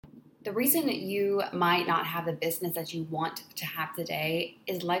The reason that you might not have the business that you want to have today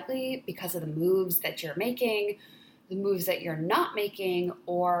is likely because of the moves that you're making, the moves that you're not making,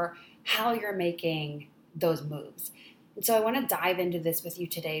 or how you're making those moves. And so I want to dive into this with you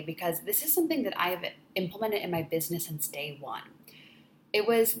today because this is something that I've implemented in my business since day one. It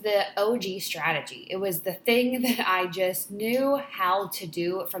was the OG strategy. It was the thing that I just knew how to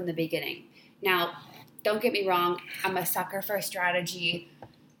do from the beginning. Now, don't get me wrong, I'm a sucker for strategy,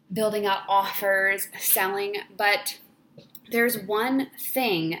 building out offers, selling, but there's one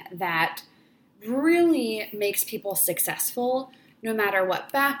thing that really makes people successful, no matter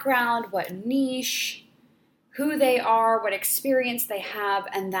what background, what niche, who they are, what experience they have,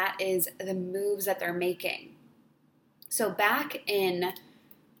 and that is the moves that they're making. So back in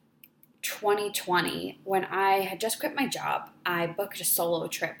 2020, when I had just quit my job, I booked a solo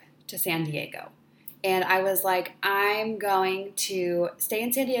trip to San Diego. And I was like, I'm going to stay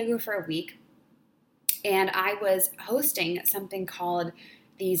in San Diego for a week. And I was hosting something called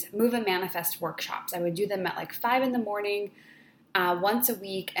these Move and Manifest workshops. I would do them at like 5 in the morning, once a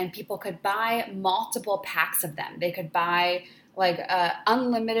week, and people could buy multiple packs of them. They could buy like an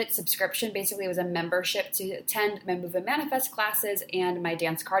unlimited subscription. Basically, it was a membership to attend my Move and Manifest classes and my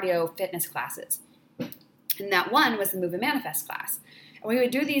dance cardio fitness classes. And that one was the Move and Manifest class. And we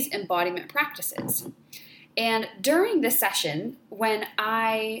would do these embodiment practices. And during this session, when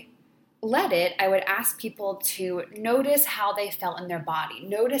I led it, I would ask people to notice how they felt in their body,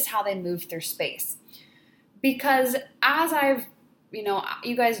 notice how they moved through space. Because as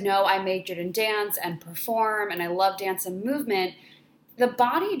you guys know, I majored in dance and perform, and I love dance and movement. The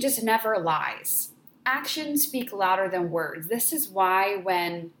body just never lies. Actions speak louder than words. This is why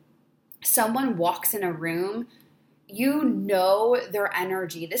when someone walks in a room, you know their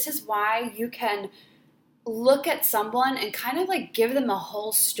energy. This is why you can look at someone and kind of like give them a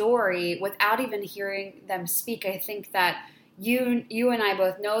whole story without even hearing them speak. I think that you and I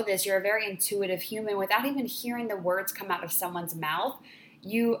both know this. You're a very intuitive human. Without even hearing the words come out of someone's mouth,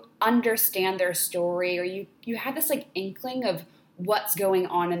 you understand their story, or you have this like inkling of what's going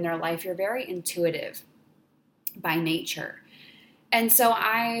on in their life. You're very intuitive by nature. And so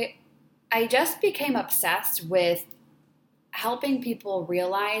I just became obsessed with helping people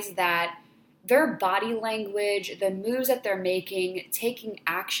realize that their body language, the moves that they're making, taking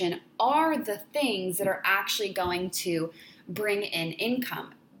action are the things that are actually going to bring in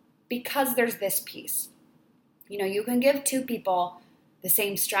income. Because there's this piece. You can give two people the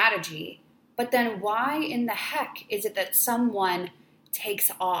same strategy, but then why in the heck is it that someone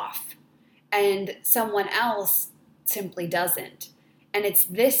takes off and someone else simply doesn't? And it's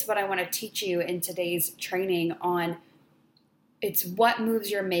this what I want to teach you in today's training on. It's what moves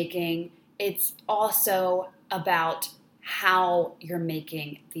you're making. It's also about how you're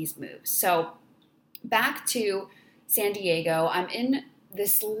making these moves. So back to San Diego, I'm in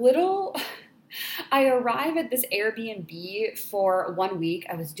this I arrive at this Airbnb for 1 week.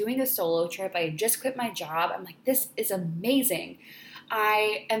 I was doing a solo trip. I had just quit my job. I'm like, this is amazing.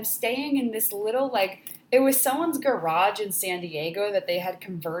 I am staying in this it was someone's garage in San Diego that they had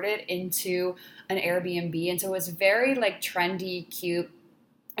converted into an Airbnb. And so it was very trendy, cute.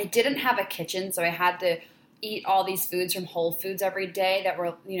 I didn't have a kitchen, so I had to eat all these foods from Whole Foods every day that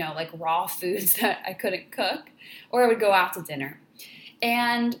were, raw foods that I couldn't cook, or I would go out to dinner.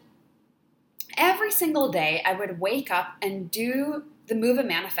 And every single day I would wake up and do the Move and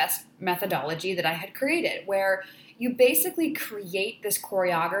Manifest methodology that I had created, where you basically create this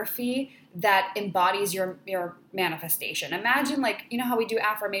choreography that embodies your manifestation. Imagine how we do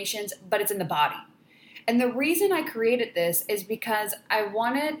affirmations, but it's in the body. And the reason I created this is because I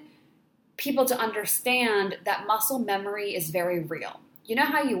wanted people to understand that muscle memory is very real. You know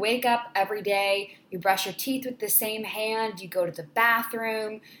how you wake up every day, you brush your teeth with the same hand, you go to the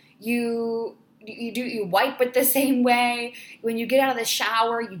bathroom, you wipe it the same way. When you get out of the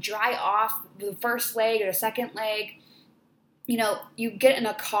shower, you dry off the first leg or the second leg. You get in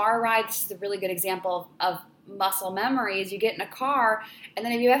a car ride. This is a really good example of muscle memories. You get in a car, and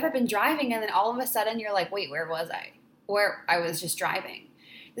then have you ever been driving and then all of a sudden you're like, wait, where was I? Where I was just driving.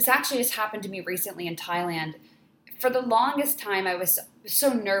 This actually just happened to me recently in Thailand. For the longest time, I was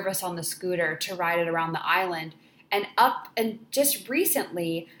so nervous on the scooter to ride it around the island. And just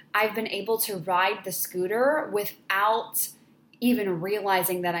recently, I've been able to ride the scooter without even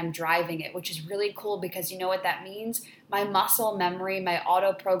realizing that I'm driving it, which is really cool because you know what that means? My muscle memory, my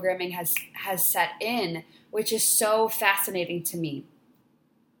auto programming has set in, which is so fascinating to me.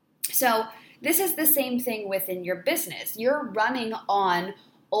 So this is the same thing within your business. You're running on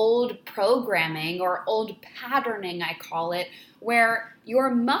old programming or old patterning, I call it, where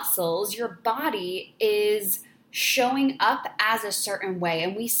your muscles, your body is showing up as a certain way.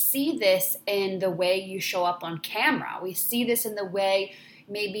 And we see this in the way you show up on camera. We see this in the way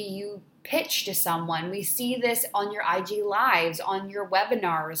maybe you pitch to someone. We see this on your IG lives, on your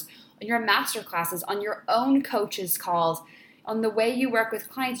webinars, on your masterclasses, on your own coaches calls, on the way you work with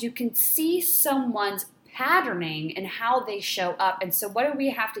clients. You can see someone's patterning and how they show up. And so what do we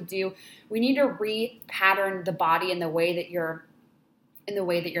have to do? We need to re-pattern the body in the way that you're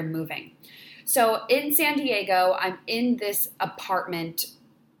moving. So in San Diego, I'm in this apartment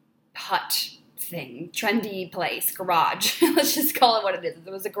hut thing, trendy place, garage. Let's just call it what it is.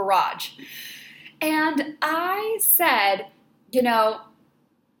 It was a garage. And I said,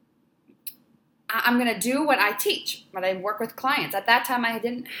 I'm going to do what I teach, when I work with clients. At that time, I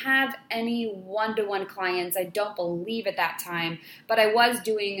didn't have any one-to-one clients. I don't believe at that time, but I was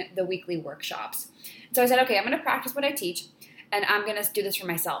doing the weekly workshops. So I said, okay, I'm going to practice what I teach, and I'm going to do this for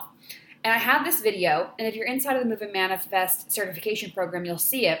myself. And I have this video, and if you're inside of the Move and Manifest certification program, you'll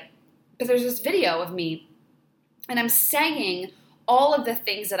see it. But there's this video of me, and I'm saying all of the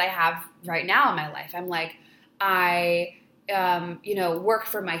things that I have right now in my life. I'm like, I work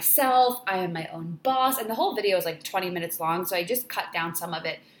for myself. I am my own boss. And the whole video is like 20 minutes long, so I just cut down some of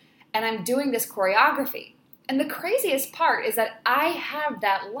it. And I'm doing this choreography. And the craziest part is that I have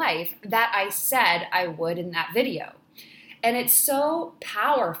that life that I said I would in that video. And it's so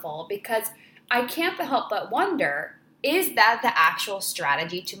powerful because I can't help but wonder, is that the actual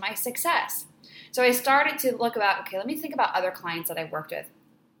strategy to my success? So I started to look about, okay, let me think about other clients that I worked with.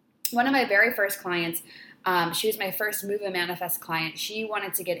 One of my very first clients, she was my first Move and Manifest client. She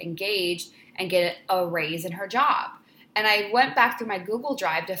wanted to get engaged and get a raise in her job. And I went back through my Google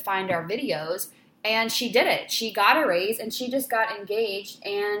Drive to find our videos, and she did it. She got a raise, and she just got engaged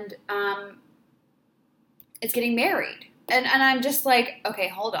and is getting married. And I'm just like, okay,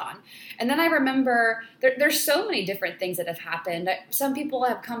 hold on. And then I remember there's so many different things that have happened. Some people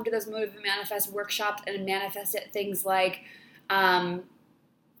have come to those Move and Manifest workshops and manifested things like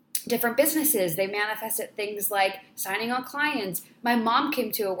different businesses. They manifested things like signing on clients. My mom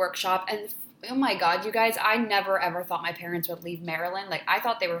came to a workshop, and oh my God, you guys, I never ever thought my parents would leave Maryland. Like, I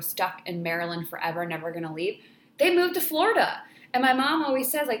thought they were stuck in Maryland forever, never going to leave. They moved to Florida. And my mom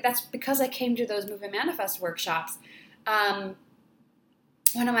always says, like, that's because I came to those Move and Manifest workshops.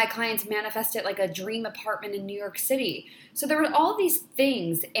 One of my clients manifested like a dream apartment in New York City. So there were all these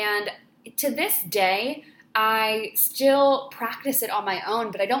things. And to this day, I still practice it on my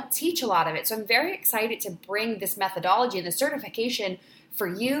own, but I don't teach a lot of it. So I'm very excited to bring this methodology and the certification for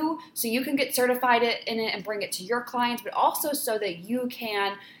you so you can get certified in it and bring it to your clients, but also so that you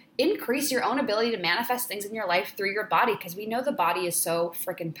can increase your own ability to manifest things in your life through your body, because we know the body is so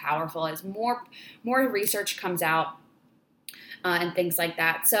freaking powerful. As more research comes out and things like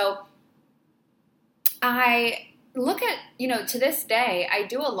that. So I look at, to this day, I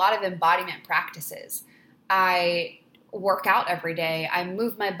do a lot of embodiment practices. I work out every day. I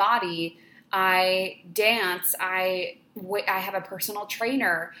move my body. I dance. I have a personal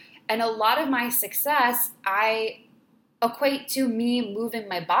trainer. And a lot of my success, I equate to me moving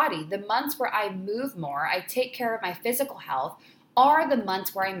my body. The months where I move more, I take care of my physical health, are the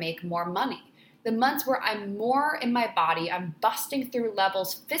months where I make more money. The months where I'm more in my body, I'm busting through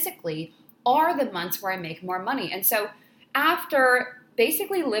levels physically, are the months where I make more money. And so after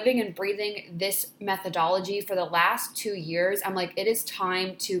basically living and breathing this methodology for the last 2 years, I'm like, it is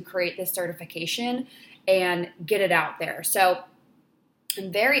time to create this certification and get it out there. So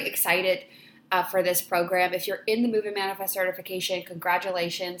I'm very excited for this program. If you're in the Move and Manifest certification,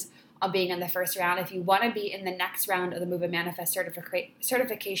 congratulations on being in the first round. If you want to be in the next round of the Move and Manifest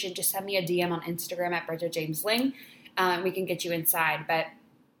certification, just send me a DM on Instagram at Bridget James Ling. We can get you inside. But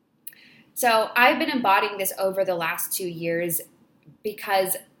so I've been embodying this over the last 2 years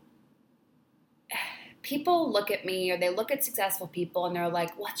because people look at me, or they look at successful people and they're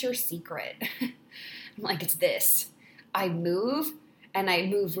like, what's your secret? I'm like, it's this. I move, and I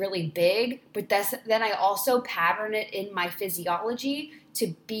move really big, but then I also pattern it in my physiology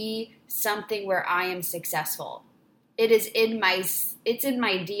to be something where I am successful. It's in my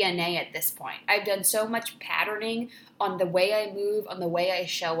DNA at this point. I've done so much patterning on the way I move, on the way I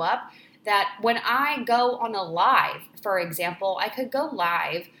show up, that when I go on a live, for example, I could go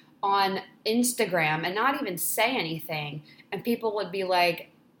live on Instagram and not even say anything, and people would be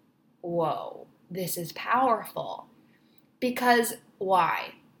like, whoa, this is powerful. Because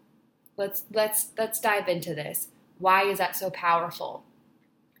why? Let's dive into this. Why is that so powerful?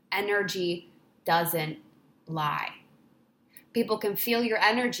 Energy doesn't lie. People can feel your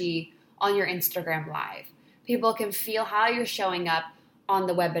energy on your Instagram Live. People can feel how you're showing up on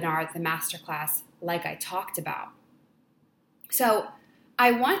the webinar, the masterclass, like I talked about. So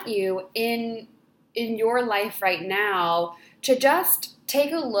I want you in your life right now to just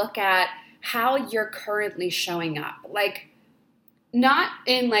take a look at how you're currently showing up. Like, not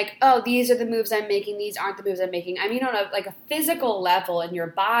in like, oh, these are the moves I'm making, these aren't the moves I'm making. I mean, on a physical level in your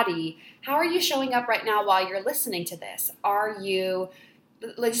body, how are you showing up right now while you're listening to this?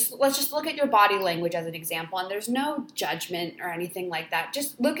 Let's just look at your body language as an example, and there's no judgment or anything like that.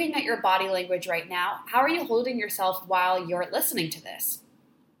 Just looking at your body language right now, how are you holding yourself while you're listening to this?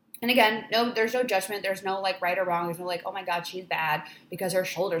 And again, no, there's no judgment. There's no like right or wrong. There's no like, oh my God, she's bad because her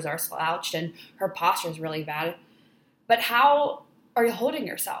shoulders are slouched and her posture is really bad. But how are you holding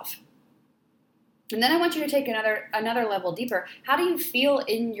yourself? And then I want you to take another level deeper. How do you feel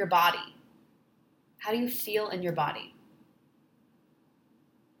in your body? How do you feel in your body?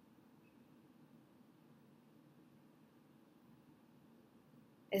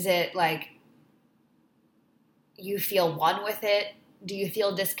 Is it like you feel one with it? Do you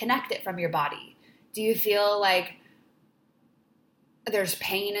feel disconnected from your body? Do you feel like there's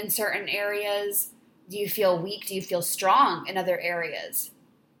pain in certain areas? Do you feel weak? Do you feel strong in other areas?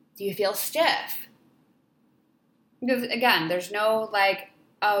 Do you feel stiff? Because again, there's no like,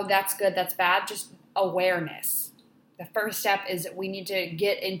 oh, that's good, that's bad, just awareness. The first step is we need to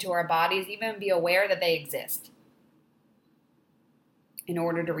get into our bodies, even be aware that they exist in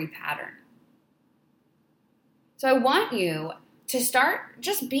order to repattern. So I want you to start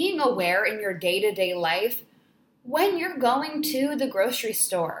just being aware in your day-to-day life when you're going to the grocery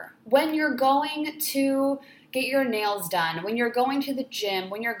store, when you're going to get your nails done, when you're going to the gym,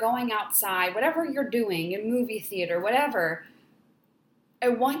 when you're going outside, whatever you're doing, in movie theater, whatever. I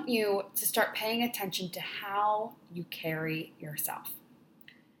want you to start paying attention to how you carry yourself.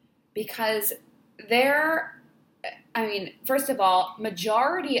 Because first of all,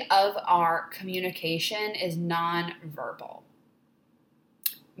 majority of our communication is nonverbal.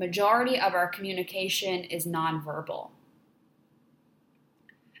 Majority of our communication is nonverbal.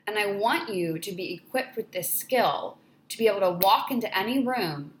 And I want you to be equipped with this skill to be able to walk into any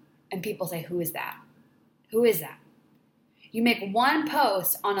room and people say, who is that? Who is that? You make one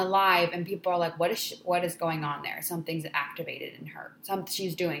post on a live and people are like, what is going on there? Something's activated in her.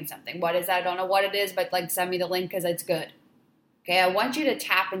 She's doing something. What is that? I don't know what it is, but like send me the link because it's good. Okay, I want you to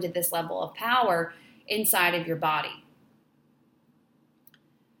tap into this level of power inside of your body.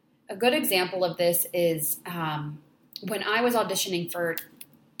 A good example of this is when I was auditioning for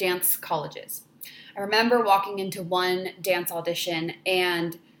dance colleges. I remember walking into one dance audition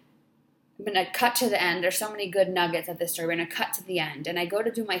and I'm going to cut to the end. There's so many good nuggets of this story. We're going to cut to the end. And I go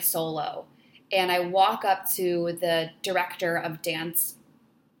to do my solo. And I walk up to the director of dance.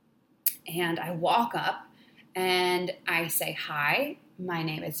 And I walk up and I say, hi, my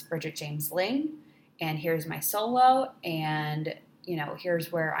name is Bridget James Ling. And here's my solo. And,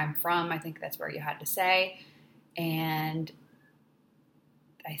 here's where I'm from. I think that's where you had to say. And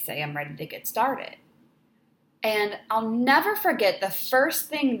I say, I'm ready to get started. And I'll never forget the first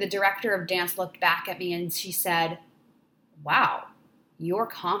thing the director of dance looked back at me and she said, wow, you're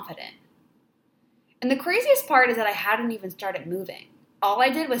confident. And the craziest part is that I hadn't even started moving. All I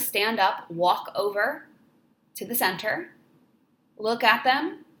did was stand up, walk over to the center, look at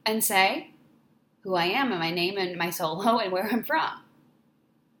them, and say who I am and my name and my solo and where I'm from.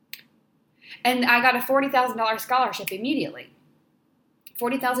 And I got a $40,000 scholarship immediately.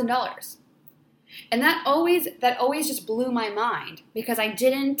 $40,000. And that always just blew my mind because I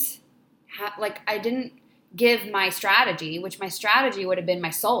didn't give my strategy, which my strategy would have been my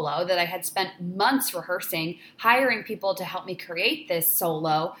solo that I had spent months rehearsing, hiring people to help me create this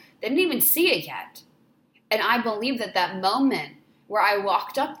solo. They didn't even see it yet. And I believe that moment where I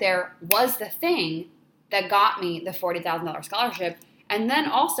walked up there was the thing that got me the $40,000 scholarship. And then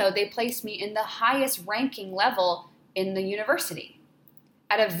also they placed me in the highest ranking level in the university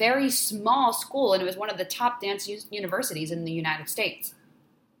at a very small school, and it was one of the top dance universities in the United States.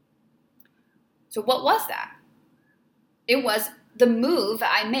 So what was that? It was the move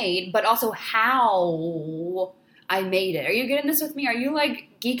I made, but also how I made it. Are you getting this with me? Are you like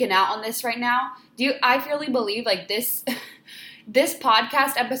geeking out on this right now? I really believe like this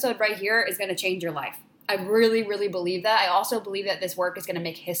podcast episode right here is going to change your life. I really, really believe that. I also believe that this work is going to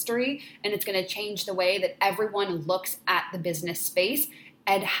make history and it's going to change the way that everyone looks at the business space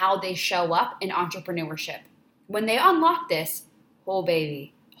and how they show up in entrepreneurship. When they unlock this, oh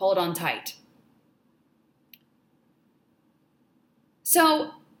baby, hold on tight.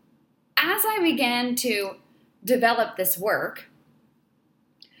 So as I began to developed this work,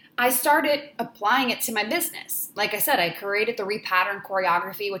 I started applying it to my business. Like I said, I created the Repattern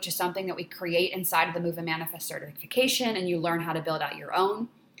Choreography, which is something that we create inside of the Move and Manifest certification, and you learn how to build out your own.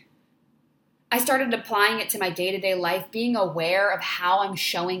 I started applying it to my day-to-day life, being aware of how I'm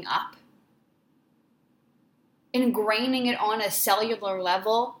showing up, ingraining it on a cellular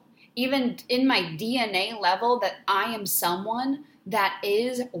level, even in my DNA level, that I am someone that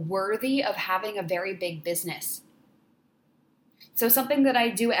is worthy of having a very big business. So something that I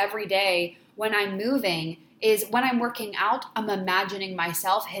do every day when I'm moving is when I'm working out, I'm imagining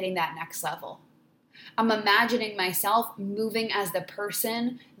myself hitting that next level. I'm imagining myself moving as the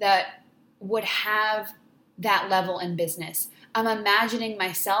person that would have that level in business. I'm imagining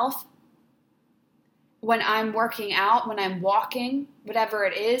myself when I'm working out, when I'm walking, whatever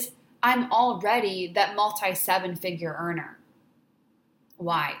it is, I'm already that multi-7-figure earner.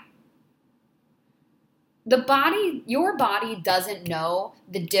 Why? Your body doesn't know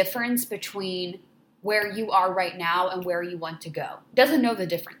the difference between where you are right now and where you want to go. It doesn't know the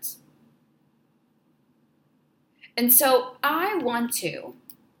difference. And so I want to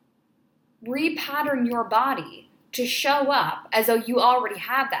repattern your body to show up as though you already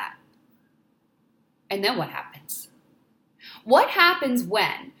have that. And then what happens? What happens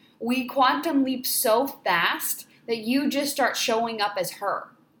when we quantum leap so fast that you just start showing up as her?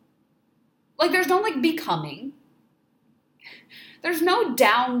 Like, there's no becoming. There's no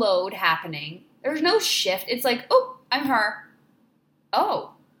download happening. There's no shift. It's like, oh, I'm her.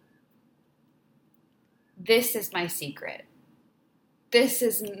 Oh, this is my secret. This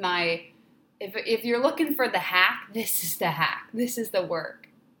is my, if you're looking for the hack, this is the hack. This is the work.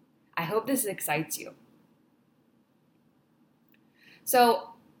 I hope this excites you. So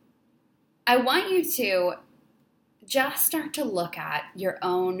I want you to just start to look at your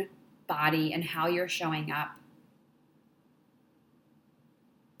own body and how you're showing up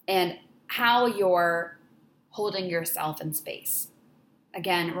and how you're holding yourself in space.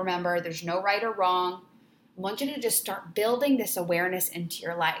 Again, remember, there's no right or wrong. I want you to just start building this awareness into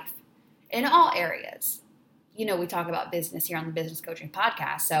your life in all areas. You know, we talk about business here on the Business Coaching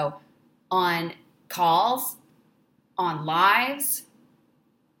Podcast. So on calls, on lives,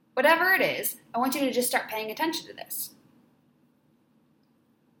 whatever it is, I want you to just start paying attention to this.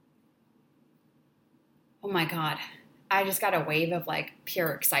 Oh my God, I just got a wave of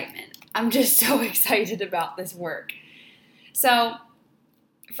pure excitement. I'm just so excited about this work. So,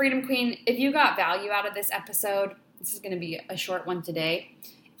 Freedom Queen, if you got value out of this episode, this is going to be a short one today.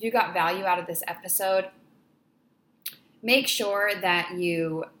 If you got value out of this episode, make sure that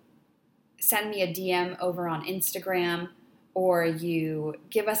you send me a DM over on Instagram or you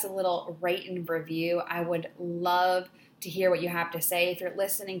give us a little rate and review. I would love to hear what you have to say. If you're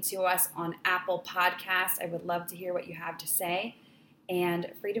listening to us on Apple Podcasts, I would love to hear what you have to say.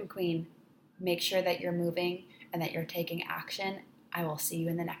 And Freedom Queen, make sure that you're moving and that you're taking action. I will see you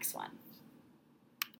in the next one.